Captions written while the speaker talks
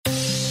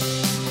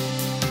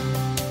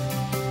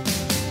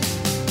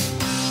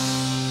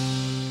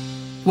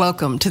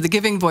Welcome to the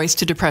Giving Voice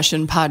to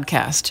Depression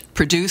podcast,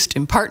 produced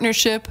in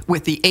partnership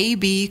with the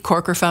A.B.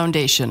 Corker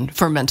Foundation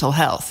for Mental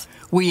Health.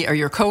 We are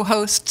your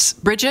co-hosts,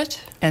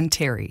 Bridget and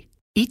Terry.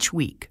 Each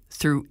week,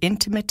 through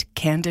intimate,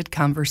 candid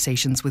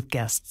conversations with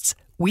guests,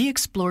 we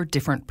explore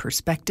different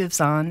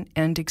perspectives on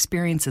and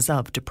experiences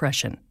of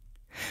depression.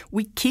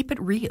 We keep it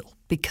real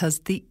because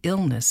the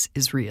illness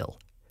is real.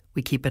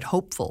 We keep it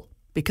hopeful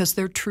because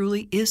there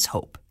truly is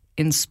hope,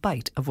 in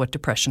spite of what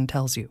depression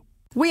tells you.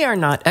 We are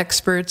not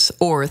experts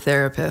or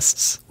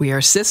therapists. We are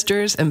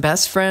sisters and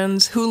best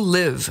friends who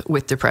live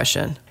with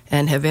depression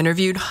and have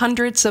interviewed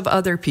hundreds of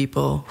other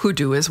people who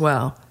do as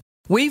well.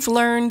 We've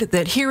learned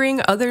that hearing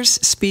others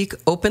speak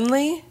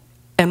openly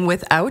and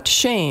without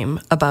shame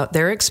about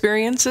their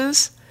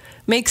experiences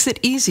makes it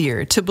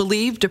easier to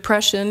believe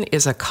depression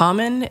is a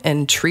common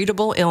and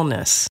treatable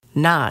illness,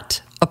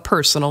 not a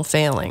personal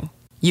failing.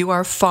 You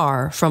are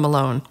far from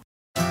alone.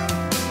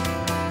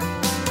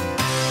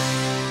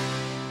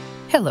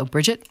 Hello,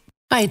 Bridget.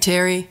 Hi,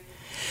 Terry.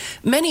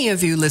 Many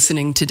of you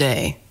listening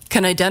today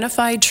can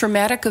identify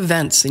traumatic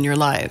events in your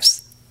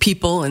lives,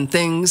 people and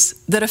things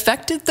that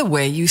affected the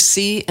way you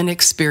see and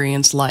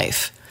experience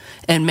life,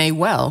 and may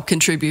well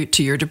contribute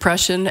to your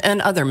depression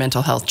and other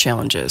mental health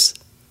challenges.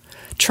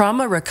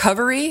 Trauma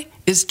recovery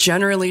is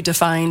generally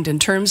defined in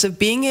terms of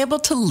being able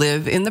to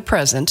live in the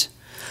present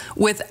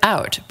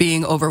without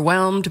being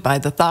overwhelmed by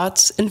the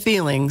thoughts and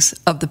feelings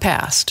of the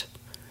past.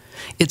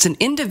 It's an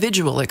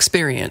individual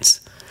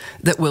experience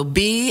that will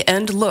be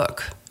and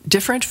look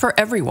different for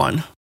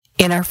everyone.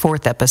 In our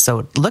fourth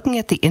episode, looking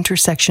at the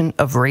intersection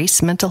of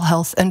race, mental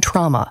health, and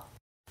trauma,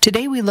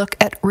 today we look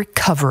at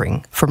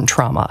recovering from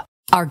trauma.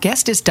 Our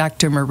guest is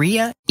Dr.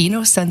 Maria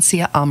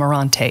Inosencia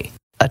Amarante,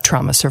 a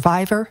trauma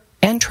survivor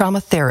and trauma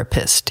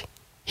therapist,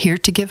 here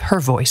to give her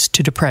voice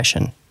to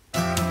depression.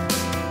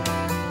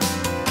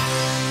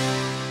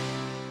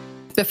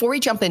 Before we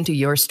jump into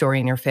your story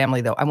and your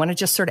family, though, I want to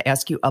just sort of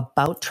ask you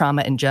about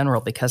trauma in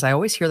general, because I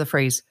always hear the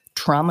phrase,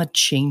 trauma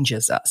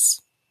changes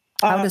us.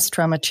 How does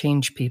trauma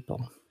change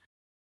people?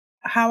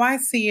 How I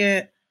see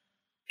it,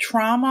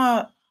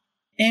 trauma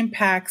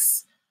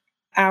impacts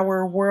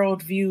our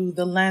worldview,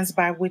 the lens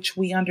by which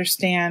we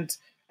understand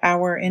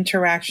our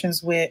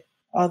interactions with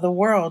the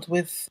world,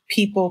 with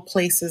people,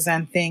 places,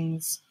 and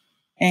things.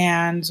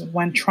 And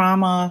when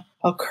trauma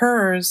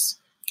occurs,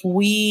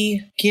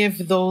 we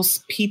give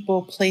those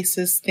people,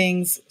 places,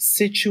 things,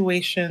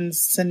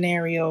 situations,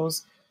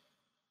 scenarios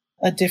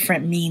a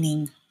different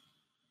meaning.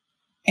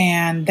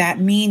 And that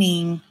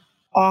meaning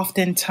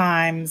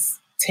oftentimes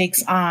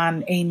takes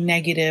on a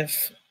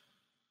negative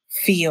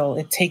feel.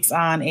 It takes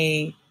on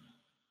a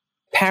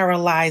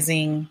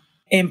paralyzing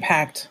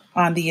impact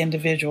on the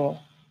individual,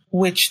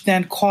 which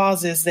then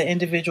causes the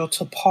individual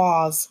to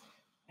pause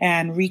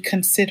and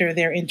reconsider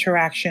their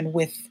interaction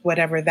with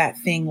whatever that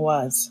thing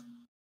was.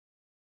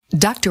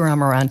 Dr.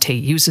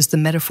 Amarante uses the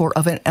metaphor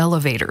of an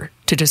elevator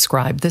to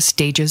describe the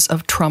stages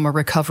of trauma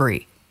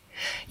recovery.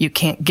 You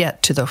can't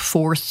get to the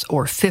fourth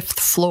or fifth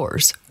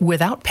floors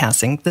without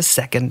passing the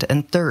second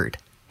and third.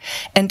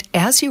 And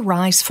as you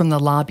rise from the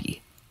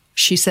lobby,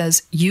 she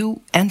says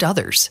you and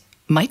others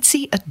might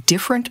see a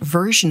different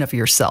version of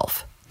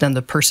yourself than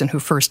the person who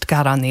first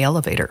got on the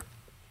elevator.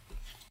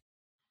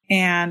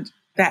 And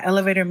that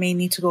elevator may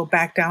need to go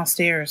back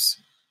downstairs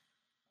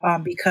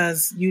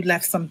because you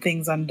left some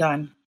things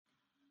undone.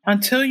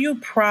 Until you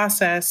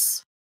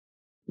process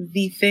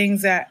the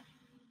things that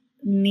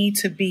need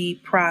to be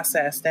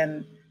processed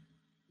and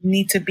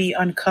need to be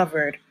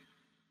uncovered,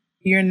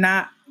 you're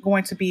not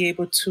going to be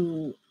able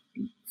to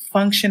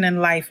function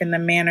in life in the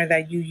manner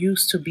that you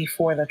used to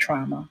before the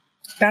trauma.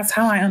 That's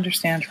how I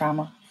understand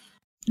trauma.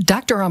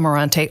 Dr.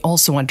 Amarante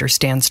also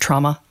understands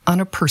trauma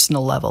on a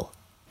personal level.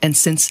 And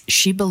since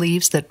she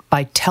believes that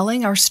by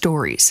telling our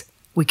stories,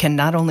 we can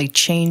not only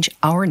change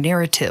our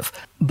narrative,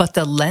 but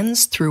the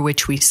lens through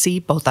which we see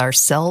both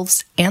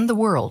ourselves and the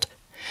world,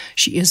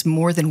 she is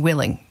more than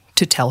willing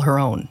to tell her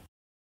own.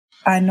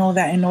 I know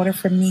that in order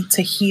for me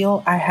to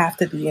heal, I have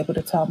to be able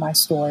to tell my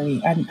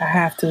story. I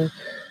have to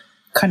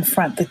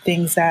confront the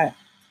things that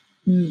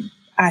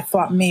I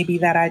thought maybe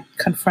that I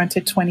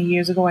confronted 20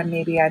 years ago and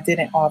maybe I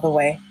didn't all the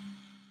way.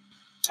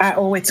 I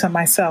owe it to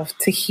myself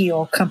to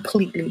heal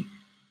completely.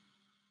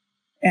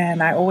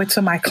 And I owe it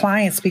to my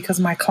clients because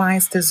my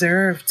clients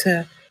deserve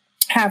to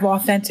have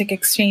authentic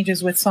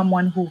exchanges with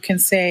someone who can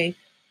say,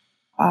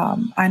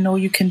 I know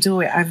you can do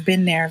it. I've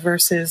been there,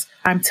 versus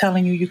I'm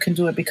telling you can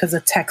do it because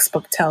a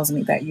textbook tells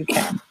me that you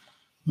can.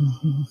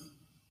 Mm-hmm.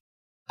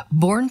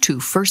 Born to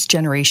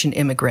first-generation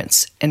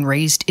immigrants and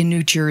raised in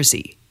New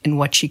Jersey in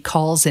what she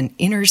calls an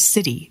inner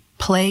city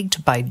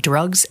plagued by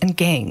drugs and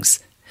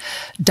gangs,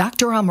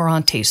 Dr.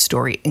 Amarante's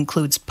story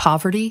includes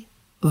poverty,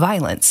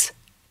 violence,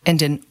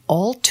 and an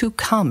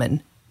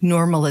all-too-common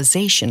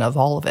normalization of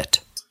all of it.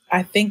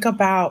 I think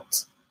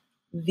about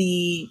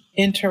the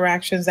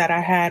interactions that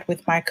I had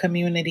with my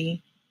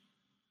community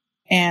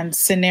and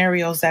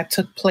scenarios that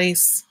took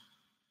place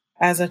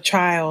as a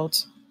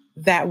child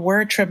that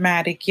were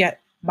traumatic,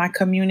 yet my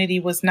community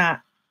was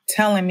not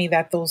telling me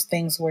that those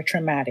things were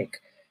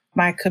traumatic.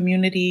 my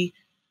community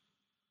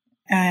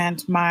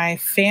and my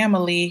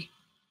family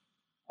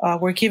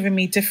were giving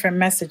me different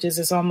messages.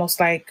 It's almost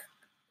like,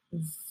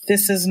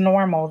 this is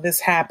normal.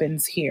 This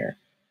happens here.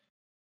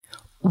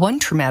 One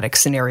traumatic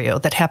scenario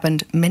that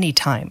happened many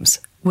times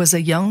was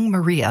a young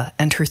Maria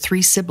and her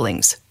 3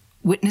 siblings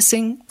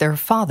witnessing their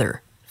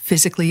father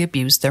physically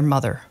abuse their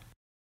mother.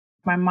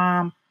 My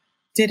mom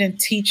didn't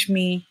teach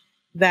me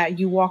that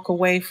you walk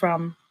away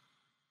from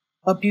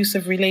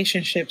abusive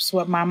relationships.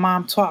 What my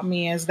mom taught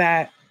me is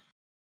that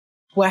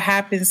what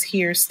happens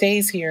here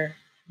stays here.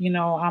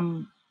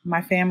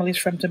 My family's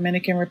from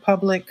Dominican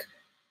Republic,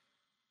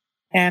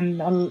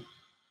 and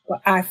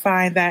I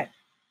find that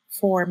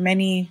for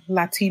many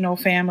Latino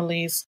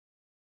families,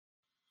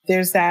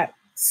 there's that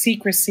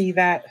secrecy,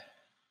 that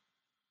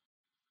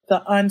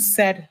the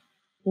unsaid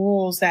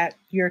rules that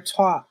you're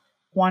taught.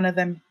 One of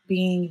them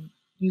being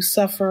you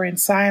suffer in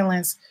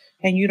silence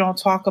and you don't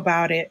talk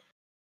about it.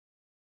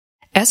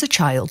 As a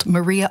child,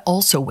 Maria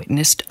also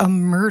witnessed a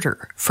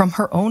murder from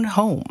her own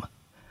home.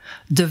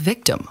 The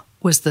victim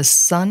was the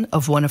son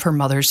of one of her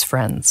mother's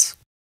friends.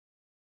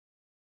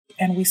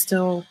 And we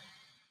still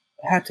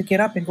had to get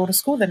up and go to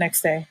school the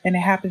next day. And it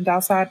happened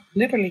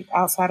literally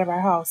outside of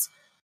our house.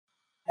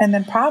 And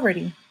then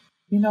poverty,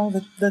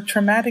 the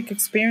traumatic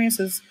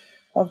experiences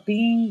of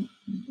being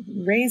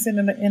raised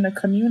in a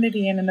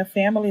community and in a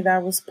family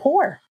that was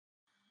poor.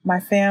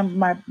 My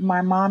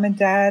mom and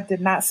dad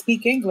did not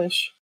speak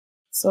English.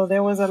 So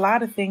there was a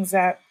lot of things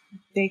that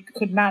they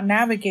could not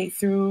navigate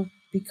through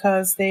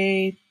because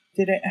they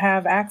didn't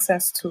have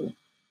access to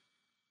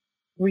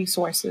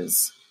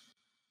resources.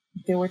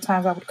 There were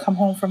times I would come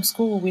home from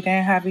school. We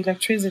didn't have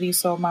electricity.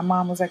 So my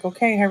mom was like,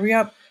 okay, hurry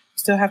up. You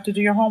still have to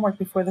do your homework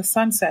before the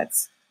sun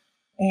sets.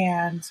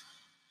 And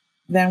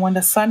then when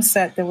the sun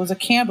set, there was a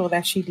candle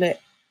that she lit.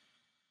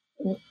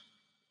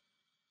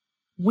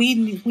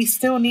 We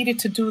still needed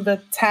to do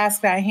the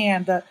task at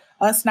hand.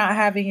 Us not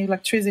having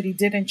electricity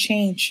didn't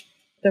change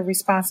the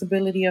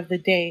responsibility of the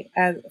day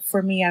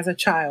for me as a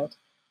child.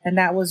 And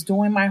that was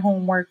doing my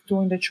homework,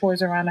 doing the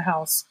chores around the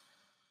house.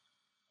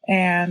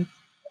 And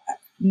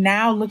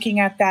now looking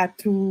at that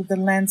through the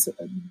lens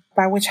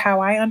by which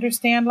how I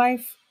understand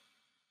life,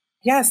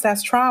 yes,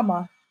 that's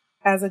trauma.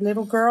 As a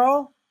little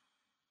girl,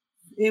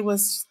 it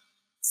was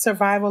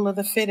survival of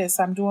the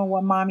fittest. I'm doing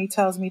what mommy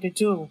tells me to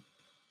do.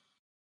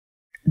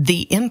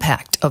 The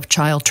impact of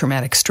child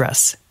traumatic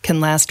stress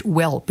can last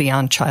well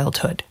beyond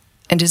childhood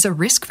and is a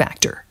risk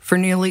factor for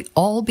nearly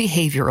all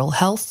behavioral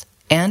health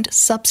and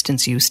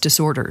substance use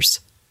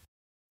disorders.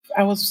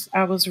 I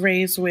was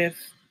raised with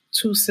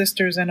 2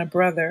 sisters and a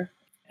brother,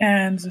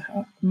 and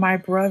my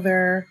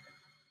brother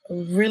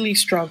really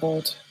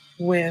struggled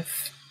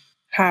with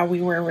how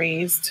we were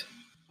raised,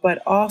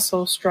 but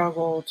also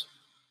struggled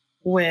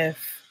with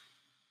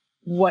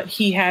what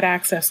he had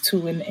access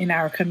to in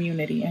our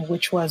community, and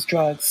which was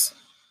drugs,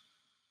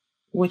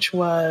 which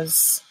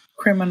was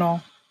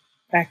criminal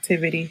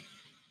activity.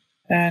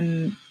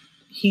 And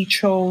he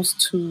chose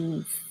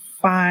to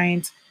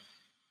find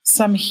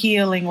some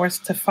healing, or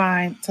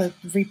to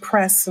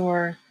repress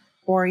or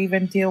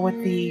even deal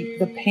with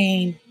the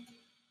pain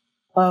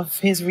of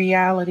his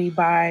reality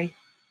by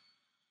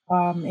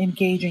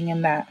engaging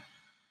in that.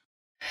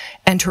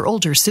 And her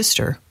older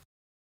sister,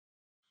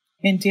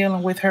 in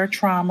dealing with her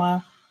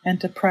trauma and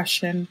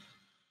depression,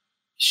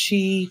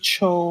 she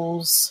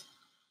chose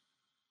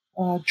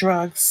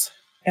drugs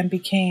and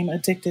became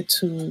addicted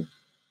to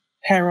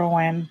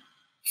heroin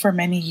for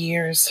many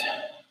years.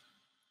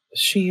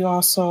 She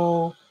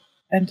also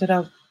ended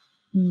up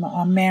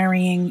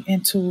marrying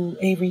into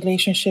a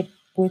relationship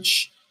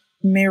which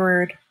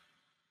mirrored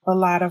a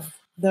lot of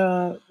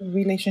the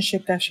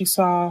relationship that she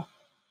saw,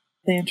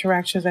 the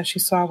interactions that she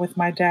saw with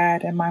my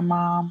dad and my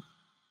mom.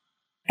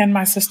 And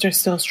my sister's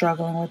still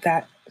struggling with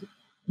that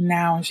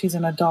now, and she's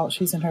an adult.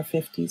 She's in her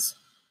 50s.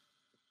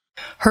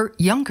 Her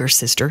younger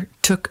sister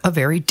took a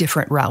very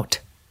different route,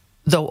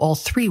 though all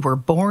 3 were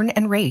born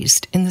and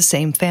raised in the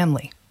same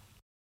family.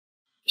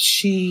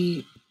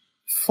 She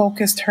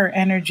focused her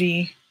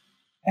energy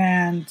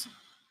and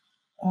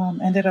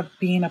ended up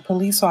being a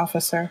police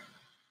officer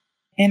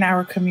in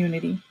our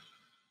community.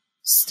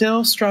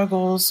 Still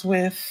struggles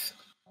with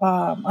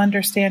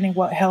understanding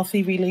what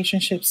healthy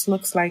relationships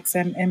looks like,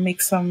 and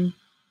make some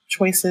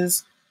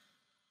choices.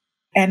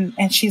 And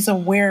she's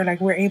aware,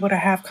 like, we're able to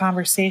have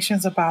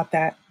conversations about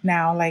that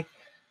now. Like,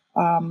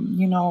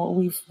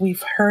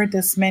 we've heard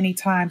this many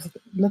times,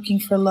 looking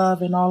for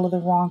love in all of the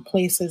wrong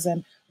places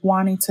and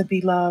wanting to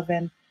be loved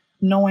and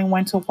knowing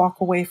when to walk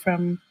away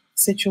from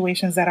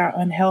situations that are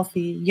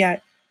unhealthy.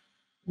 Yet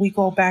we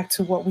go back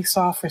to what we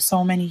saw for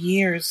so many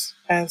years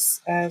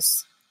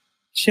as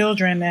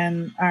children,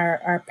 and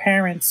our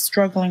parents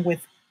struggling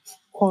with,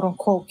 quote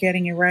unquote,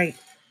 getting it right.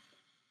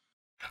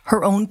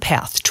 Her own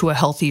path to a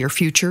healthier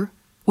future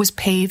was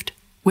paved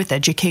with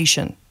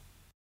education.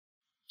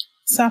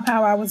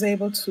 Somehow I was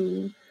able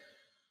to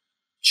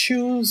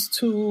choose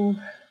to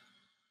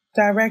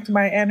direct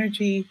my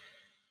energy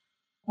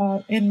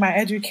in my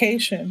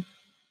education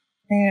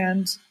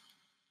and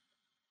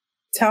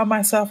tell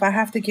myself, I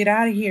have to get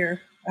out of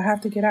here. I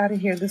have to get out of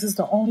here. This is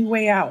the only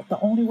way out. The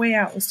only way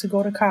out is to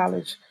go to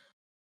college.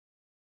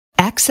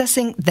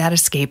 Accessing that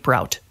escape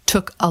route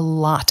took a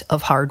lot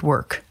of hard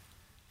work.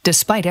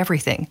 Despite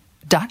everything,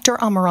 Dr.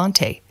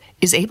 Amarante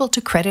is able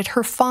to credit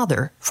her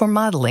father for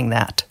modeling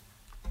that.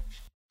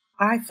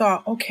 I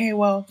thought, okay,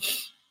 well,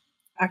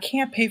 I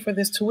can't pay for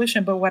this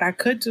tuition, but what I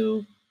could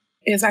do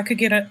is I could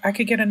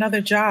get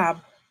another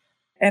job.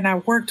 And I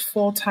worked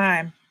full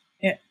time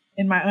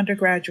in my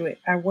undergraduate.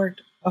 I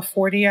worked a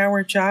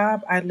 40-hour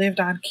job. I lived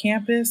on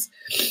campus.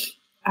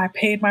 I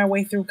paid my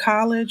way through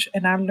college,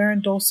 and I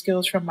learned those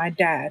skills from my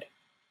dad.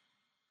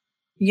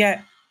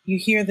 Yet you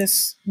hear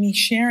this, me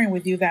sharing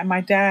with you that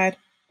my dad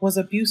was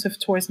abusive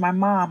towards my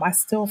mom. I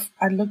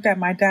looked at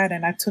my dad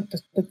and I took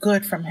the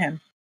good from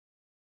him.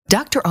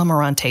 Dr.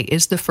 Amarante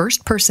is the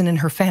first person in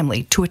her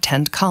family to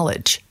attend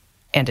college.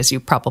 And as you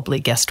probably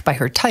guessed by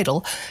her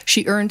title,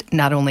 she earned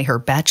not only her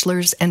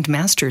bachelor's and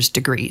master's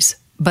degrees,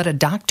 but a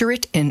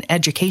doctorate in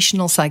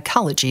educational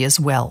psychology as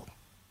well.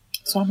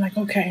 So I'm like,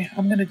 okay,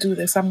 I'm going to do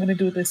this. I'm going to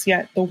do this.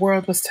 Yet the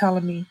world was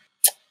telling me,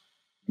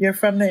 you're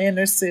from the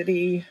inner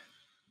city.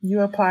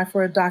 You apply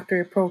for a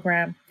doctorate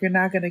program. You're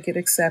not going to get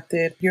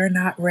accepted. You're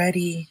not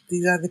ready.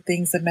 These are the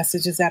things, the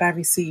messages that I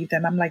received.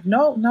 And I'm like,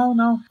 no.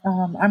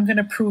 I'm going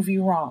to prove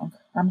you wrong.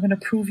 I'm going to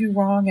prove you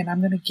wrong. And I'm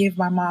going to give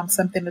my mom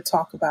something to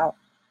talk about.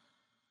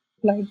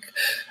 Like,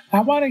 I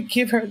want to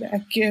give her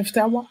that gift.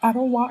 I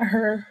don't want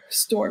her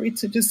story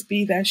to just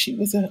be that she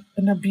was an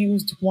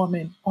abused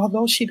woman.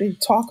 Although she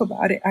didn't talk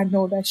about it, I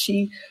know that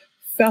she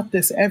felt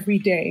this every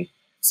day.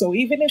 So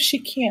even if she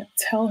can't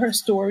tell her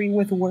story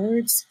with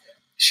words,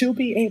 she'll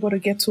be able to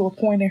get to a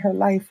point in her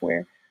life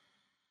where,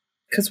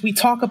 because we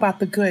talk about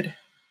the good,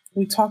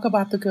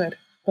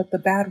 but the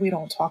bad we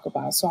don't talk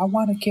about. So I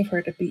want to give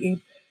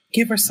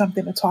her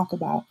something to talk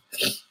about.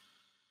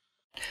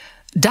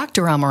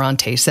 Dr.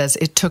 Amarante says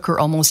it took her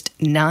almost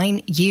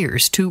 9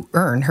 years to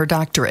earn her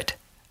doctorate,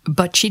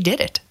 but she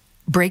did it,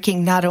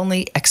 breaking not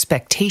only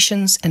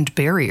expectations and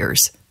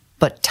barriers,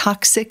 but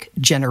toxic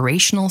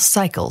generational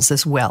cycles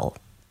as well.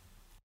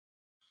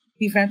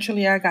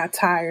 Eventually, I got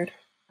tired.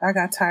 I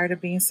got tired of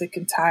being sick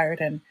and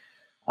tired, and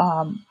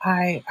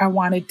I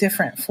wanted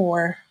different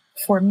for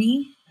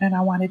me, and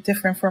I wanted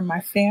different for my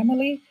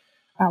family.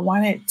 I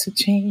wanted to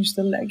change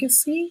the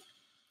legacy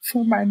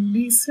for my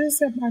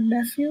nieces and my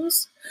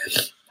nephews.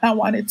 I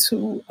wanted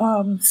to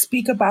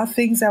speak about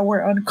things that were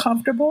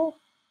uncomfortable.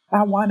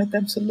 I wanted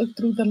them to look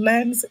through the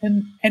lens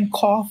and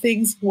call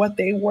things what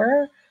they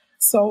were.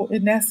 So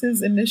in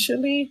essence,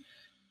 initially,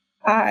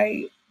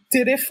 I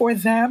did it for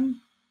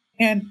them,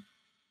 and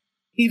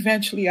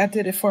eventually I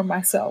did it for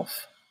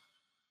myself.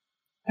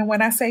 And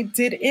when I say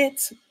did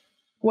it,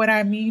 what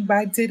I mean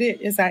by did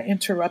it is I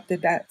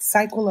interrupted that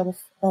cycle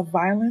of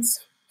violence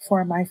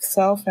for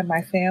myself and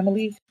my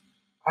family.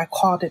 I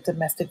called it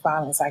domestic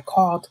violence. I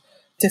called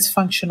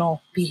dysfunctional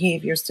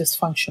behaviors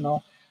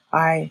dysfunctional.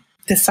 I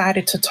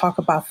decided to talk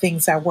about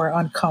things that were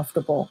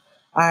uncomfortable.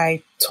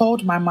 I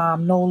told my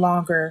mom, no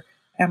longer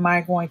am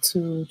I going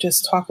to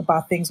just talk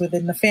about things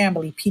within the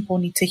family. People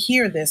need to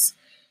hear this.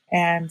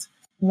 And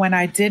when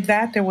I did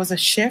that, there was a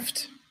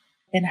shift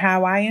in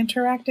how I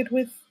interacted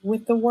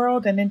with the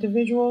world and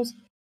individuals.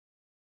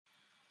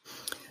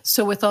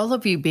 So with all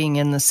of you being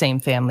in the same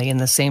family, in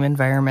the same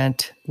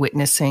environment,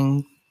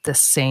 witnessing the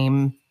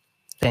same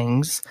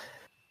things,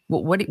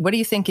 what do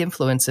you think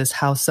influences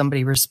how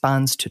somebody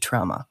responds to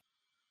trauma?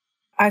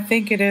 I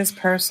think it is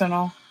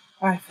personal.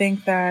 I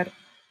think that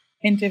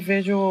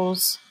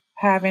individuals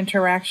have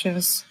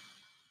interactions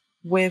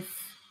with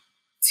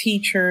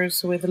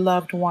teachers, with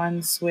loved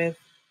ones, with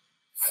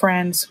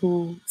friends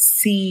who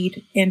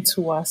seed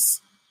into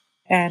us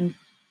and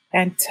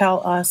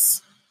tell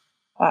us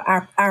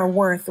our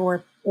worth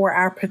or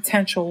our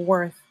potential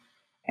worth.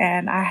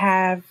 And I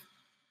have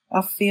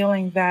a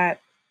feeling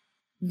that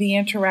the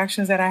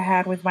interactions that I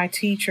had with my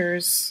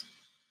teachers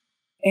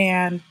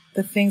and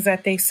the things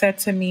that they said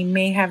to me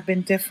may have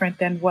been different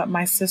than what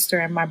my sister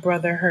and my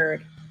brother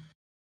heard.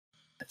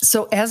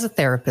 So as a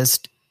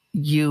therapist,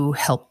 you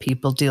help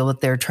people deal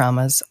with their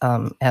traumas.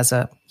 As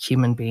a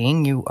human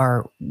being, you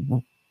are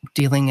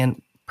dealing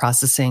and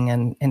processing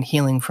and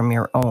healing from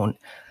your own.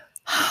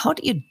 How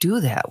do you do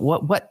that?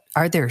 What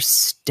are there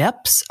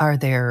steps? Are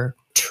there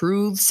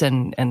truths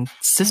and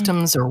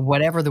systems or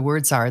whatever the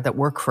words are that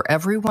work for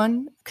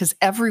everyone? Because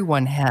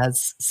everyone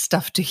has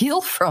stuff to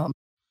heal from.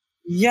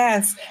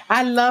 Yes,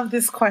 I love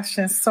this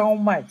question so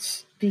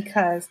much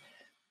because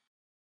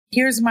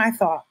here's my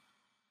thought.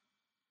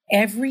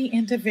 Every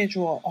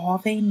individual, all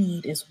they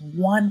need is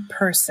one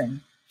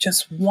person,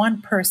 just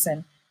one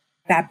person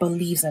that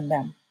believes in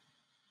them.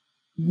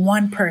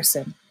 One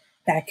person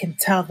that can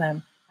tell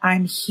them,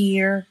 I'm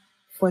here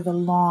for the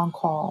long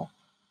haul.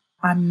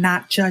 I'm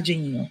not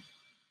judging you.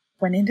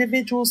 When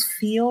individuals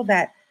feel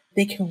that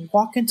they can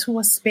walk into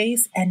a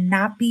space and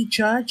not be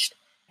judged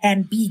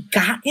and be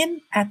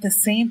gotten at the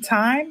same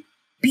time,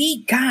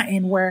 be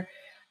gotten where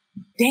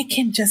they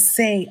can just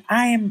say,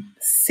 I am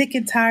sick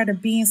and tired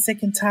of being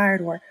sick and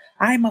tired, or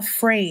I'm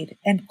afraid,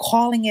 and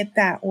calling it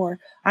that, or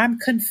I'm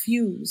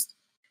confused.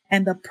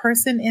 And the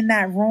person in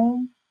that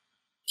room,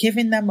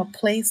 giving them a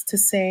place to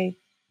say,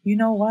 you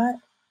know what?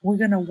 We're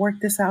going to work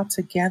this out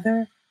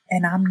together,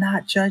 and I'm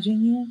not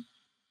judging you.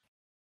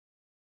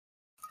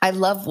 I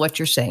love what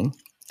you're saying.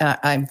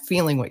 I'm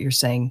feeling what you're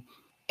saying.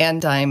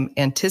 And I'm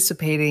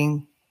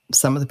anticipating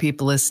some of the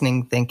people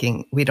listening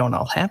thinking, we don't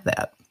all have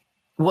that.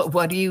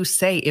 What do you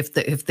say if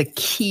the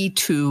key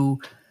to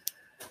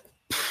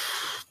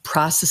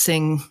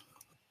processing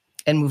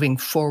and moving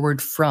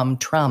forward from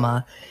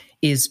trauma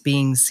is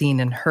being seen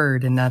and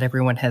heard, and not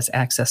everyone has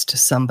access to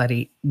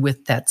somebody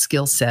with that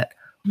skill set?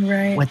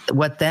 Right.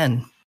 What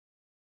then?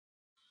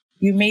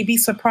 You may be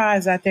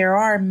surprised that there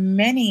are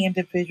many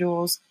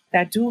individuals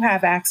that do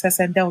have access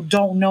and they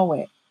don't know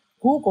it.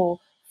 Google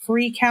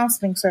free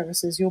counseling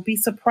services. You'll be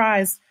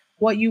surprised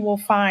what you will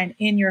find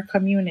in your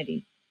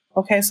community.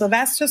 Okay, so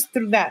that's just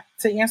through that.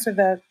 To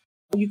answer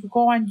you could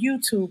go on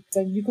YouTube,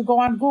 and you could go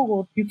on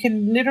Google. You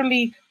can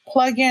literally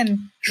plug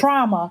in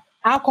trauma,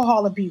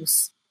 alcohol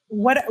abuse,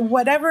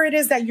 whatever it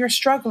is that you're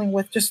struggling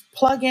with, just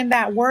plug in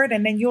that word,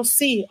 and then you'll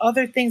see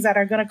other things that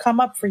are going to come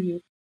up for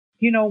you.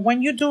 You know,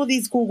 when you do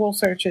these Google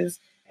searches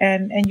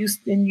and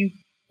you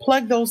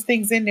plug those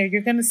things in there,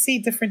 you're going to see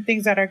different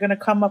things that are going to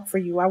come up for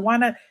you. I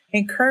want to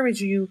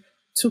encourage you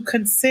to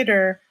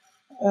consider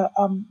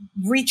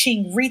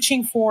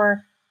reaching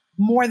for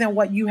more than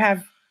what you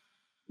have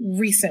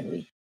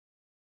recently.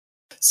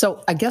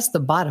 So I guess the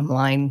bottom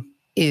line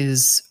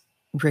is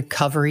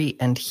recovery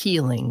and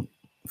healing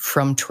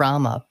from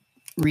trauma,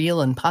 real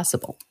and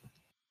possible.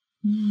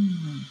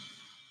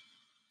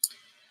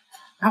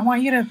 I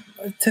want you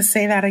to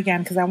say that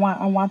again, because I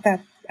want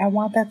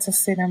that to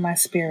sit in my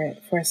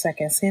spirit for a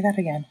second. Say that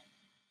again.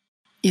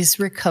 Is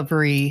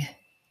recovery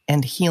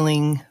and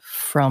healing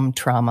from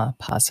trauma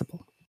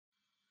possible?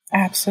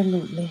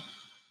 Absolutely.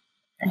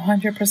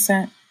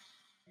 100%.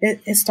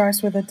 It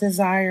starts with a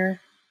desire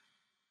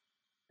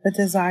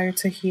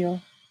to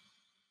heal.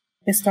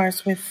 It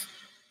starts with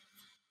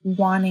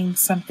wanting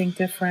something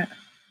different.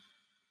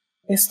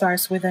 It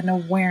starts with an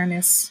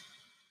awareness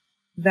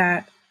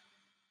that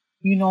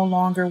you no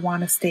longer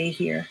want to stay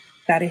here,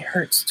 that it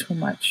hurts too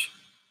much.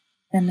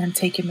 And then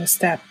taking the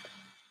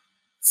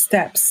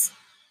steps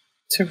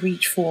to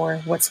reach for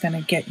what's going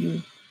to get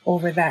you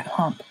over that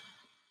hump,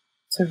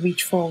 to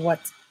reach for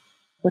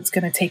what's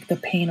going to take the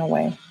pain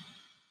away,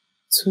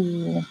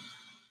 to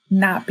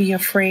not be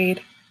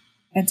afraid,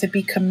 and to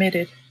be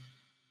committed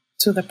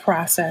to the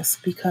process.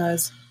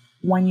 Because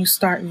when you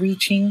start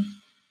reaching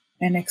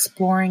and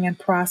exploring and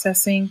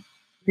processing,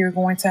 you're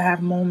going to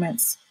have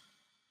moments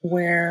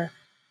where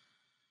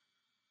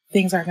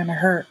things are going to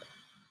hurt,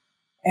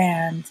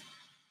 and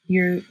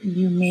you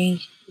may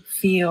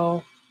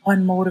feel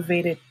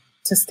unmotivated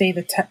to stay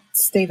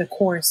the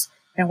course.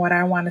 And what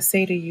I want to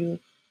say to you,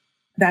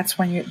 that's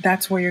where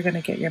you're going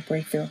to get your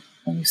breakthrough,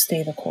 when you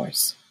stay the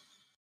course.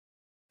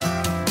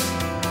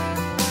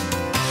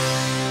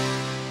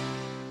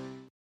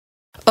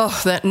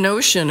 Oh, that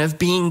notion of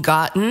being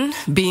gotten,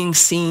 being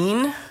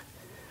seen,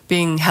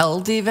 being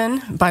held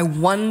even by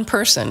one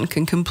person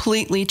can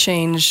completely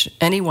change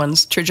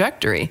anyone's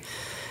trajectory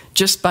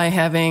just by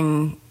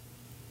having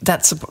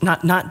that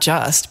support, not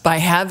just by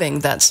having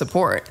that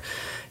support.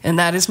 And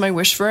that is my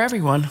wish for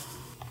everyone.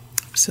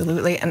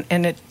 Absolutely.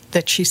 And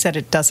that she said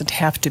it doesn't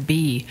have to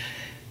be,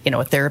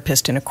 a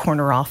therapist in a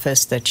corner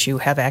office that you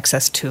have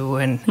access to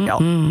and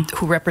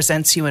who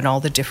represents you in all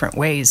the different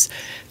ways,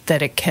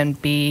 that it can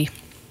be,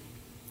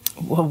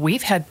 well,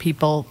 we've had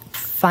people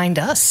find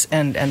us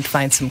and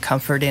find some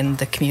comfort in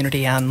the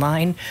community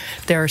online.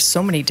 There are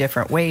so many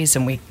different ways,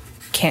 and we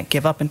can't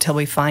give up until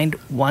we find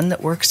one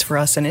that works for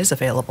us and is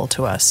available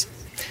to us.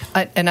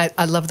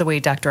 I love the way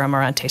Dr.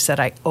 Amarante said,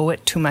 I owe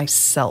it to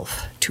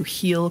myself to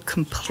heal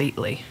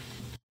completely.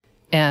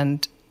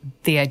 And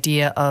the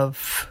idea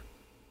of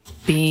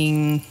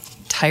being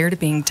tired of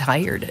being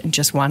tired and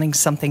just wanting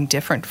something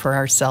different for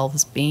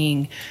ourselves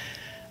being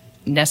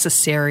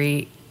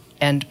necessary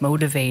and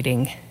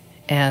motivating.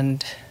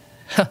 And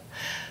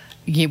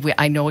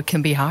I know it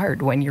can be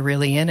hard when you're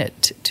really in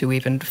it to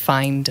even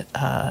find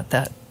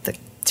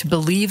to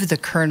believe the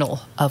kernel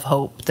of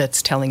hope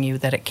that's telling you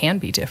that it can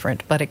be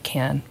different, but it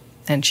can.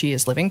 And she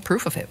is living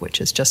proof of it,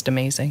 which is just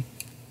amazing.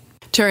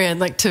 Terry, I'd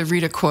like to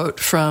read a quote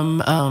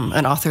from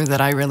an author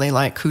that I really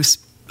like who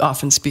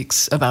often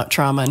speaks about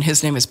trauma, and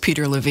his name is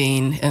Peter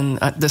Levine, and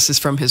this is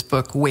from his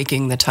book,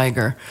 Waking the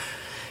Tiger.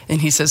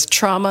 And he says,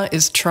 trauma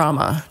is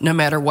trauma, no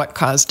matter what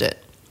caused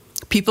it.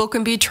 People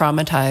can be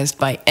traumatized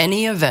by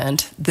any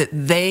event that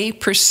they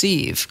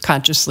perceive,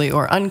 consciously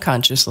or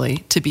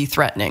unconsciously, to be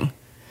threatening.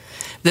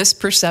 This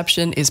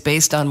perception is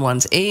based on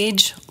one's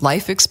age,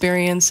 life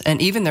experience, and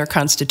even their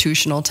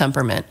constitutional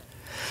temperament.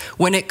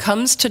 When it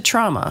comes to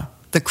trauma,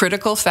 the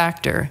critical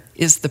factor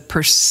is the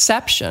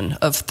perception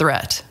of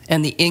threat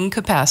and the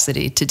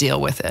incapacity to deal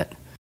with it.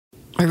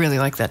 I really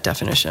like that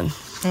definition.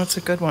 That's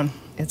a good one.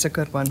 It's a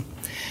good one.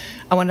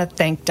 I want to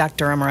thank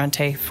Dr.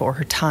 Amarante for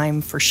her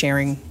time, for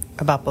sharing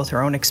about both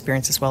her own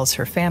experience as well as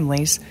her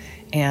family's,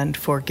 and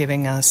for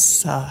giving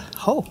us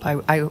hope.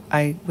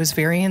 I was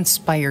very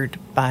inspired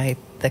by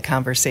the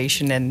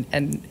conversation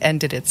and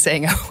ended it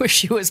saying, I wish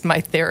she was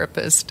my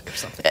therapist.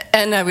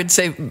 And I would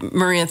say,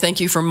 Maria, thank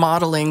you for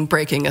modeling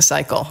breaking a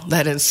cycle.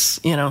 That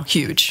is,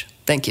 huge.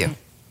 Thank you.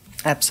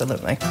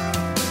 Absolutely.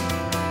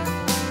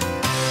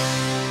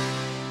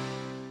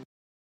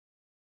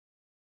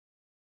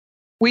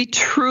 We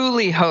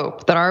truly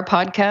hope that our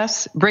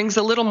podcast brings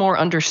a little more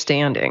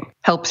understanding,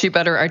 helps you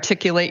better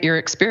articulate your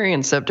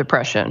experience of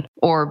depression,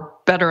 or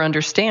better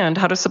understand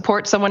how to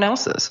support someone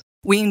else's.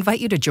 We invite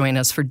you to join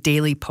us for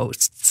daily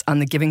posts on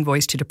the Giving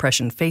Voice to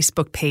Depression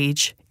Facebook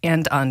page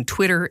and on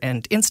Twitter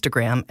and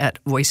Instagram at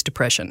Voice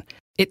Depression.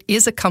 It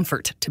is a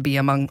comfort to be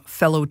among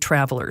fellow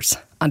travelers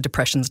on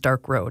depression's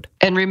dark road.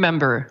 And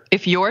remember,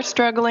 if you're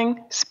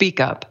struggling, speak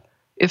up.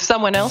 If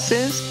someone else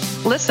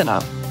is, listen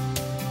up.